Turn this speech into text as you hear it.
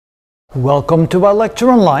Welcome to our lecture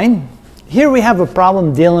online. Here we have a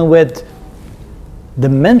problem dealing with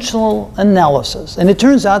dimensional analysis. And it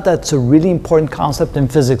turns out that's a really important concept in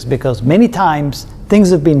physics because many times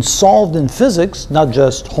things have been solved in physics, not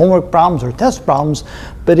just homework problems or test problems,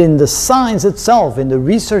 but in the science itself, in the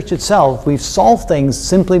research itself, we've solved things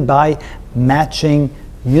simply by matching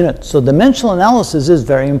units. So dimensional analysis is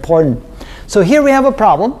very important. So here we have a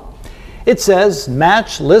problem. It says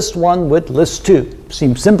match list 1 with list 2.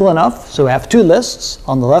 Seems simple enough. So we have two lists.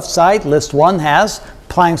 On the left side, list 1 has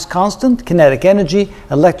Planck's constant, kinetic energy,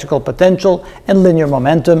 electrical potential, and linear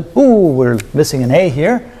momentum. Ooh, we're missing an A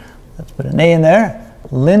here. Let's put an A in there.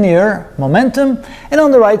 Linear momentum. And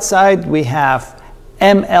on the right side, we have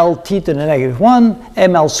ml t to the negative 1,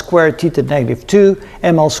 ml squared t to the negative 2,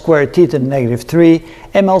 ml squared t to the negative 3,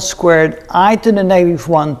 ml squared I to the negative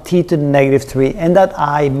 1, t to the negative 3, and that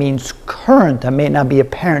I means current. That may not be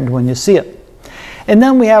apparent when you see it. And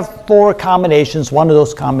then we have 4 combinations. One of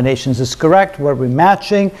those combinations is correct, where we're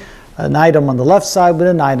matching an item on the left side with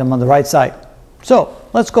an item on the right side. So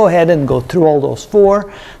let's go ahead and go through all those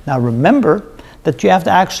 4. Now remember that you have to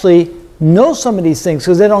actually know some of these things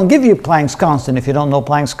because they don't give you Planck's constant. If you don't know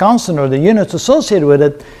Planck's constant or the units associated with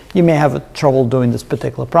it, you may have trouble doing this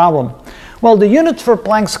particular problem. Well, the units for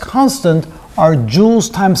Planck's constant are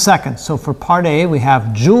joules times seconds. So for part A, we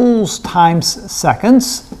have joules times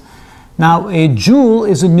seconds. Now a joule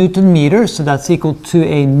is a Newton meter, so that's equal to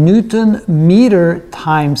a Newton meter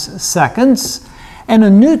times seconds. And a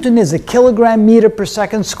Newton is a kilogram meter per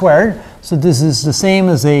second squared. So this is the same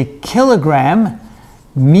as a kilogram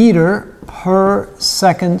meter per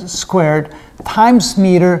second squared times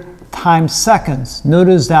meter times seconds.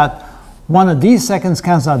 Notice that one of these seconds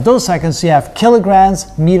cancels out those seconds, so you have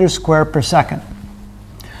kilograms meter squared per second.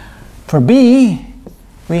 For B,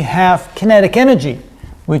 we have kinetic energy,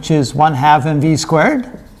 which is 1/2 mv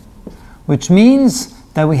squared, which means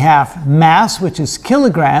that we have mass, which is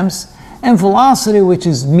kilograms, and velocity, which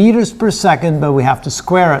is meters per second, but we have to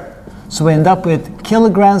square it. So we end up with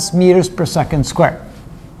kilograms meters per second squared.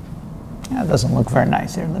 That doesn't look very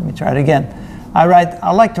nice here. Let me try it again.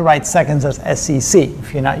 I like to write seconds as SEC,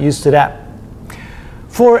 if you're not used to that.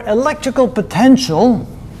 For electrical potential,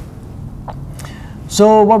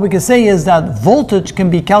 so what we can say is that voltage can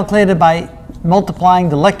be calculated by multiplying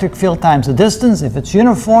the electric field times the distance, if it's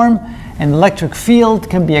uniform, and electric field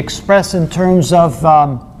can be expressed in terms of,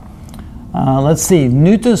 let's see,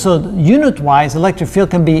 Newton. So unit-wise, electric field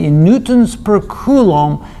can be in newtons per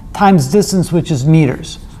coulomb times distance, which is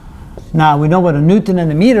meters. Now, we know what a Newton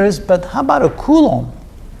and a meter is, but how about a coulomb?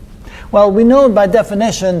 Well, we know by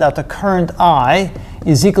definition that the current I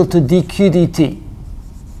is equal to dq dt.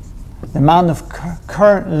 The amount of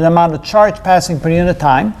current, the amount of charge passing per unit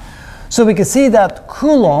time. So we can see that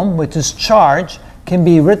coulomb, which is charge, can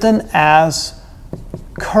be written as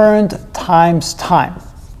current times time.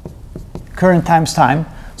 Current times time.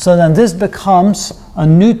 So then this becomes a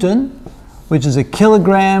Newton, which is a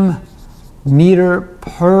kilogram meter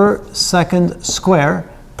per second square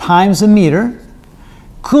times a meter.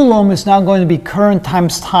 Coulomb is now going to be current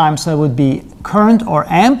times time, so it would be current or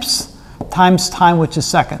amps times time, which is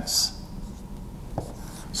seconds.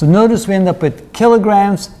 So notice we end up with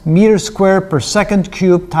kilograms meter squared per second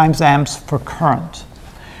cubed times amps for current.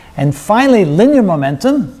 And finally, linear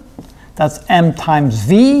momentum, that's m times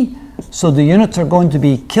v, so the units are going to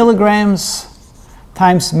be kilograms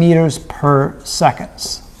times meters per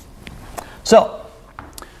seconds. So,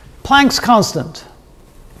 Planck's constant,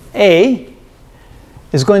 A,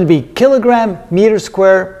 is going to be kilogram meter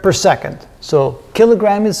squared per second. So,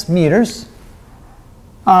 kilogram is meters,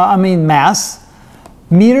 mass.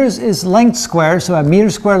 Meters is length squared, so a meter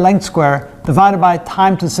squared length squared divided by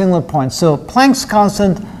time to singular point. So, Planck's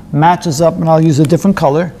constant matches up, and I'll use a different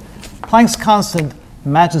color. Planck's constant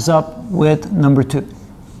matches up with number 2.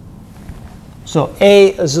 So,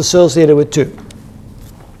 A is associated with 2.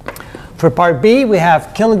 For part B, we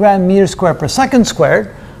have kilogram meter squared per second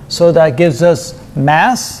squared, so that gives us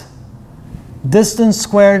mass, distance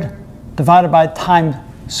squared, divided by time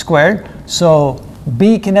squared. So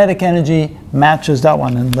B, kinetic energy, matches that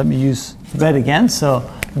one. And let me use red again. So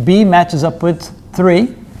B matches up with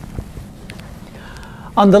 3.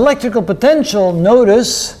 On the electrical potential,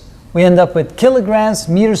 notice we end up with kilograms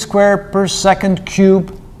meter squared per second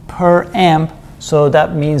cube per amp. So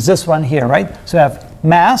that means this one here, right? So we have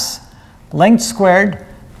mass, length squared,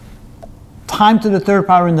 time to the third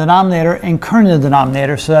power in the denominator, and current in the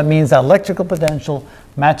denominator. So that means that electrical potential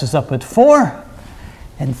matches up with 4.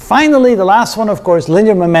 And finally, the last one, of course,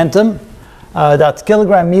 linear momentum. That's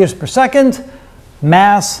kilogram meters per second,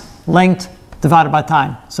 mass, length, divided by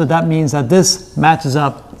time. So that means that this matches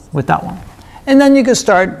up with that one. And then you can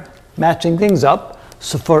start matching things up.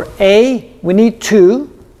 So for A, we need 2.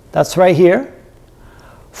 That's right here.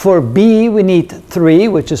 For B, we need 3,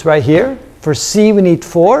 which is right here. For C, we need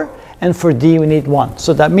 4. And for D, we need 1.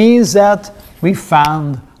 So that means that we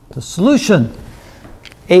found the solution.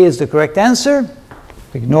 A is the correct answer.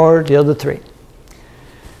 Ignore the other 3.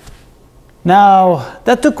 Now,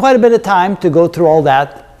 that took quite a bit of time to go through all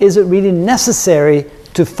that. Is it really necessary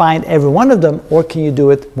to find every one of them, or can you do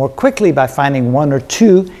it more quickly by finding 1 or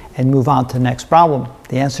 2 and move on to the next problem?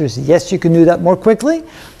 The answer is yes, you can do that more quickly.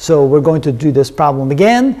 So we're going to do this problem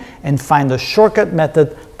again and find a shortcut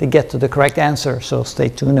method to get to the correct answer. So stay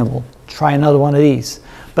tuned and we'll try another one of these.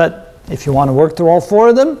 But if you want to work through all 4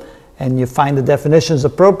 of them and you find the definitions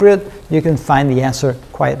appropriate, you can find the answer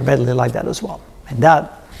quite readily like that as well. And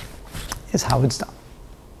that is how it's done.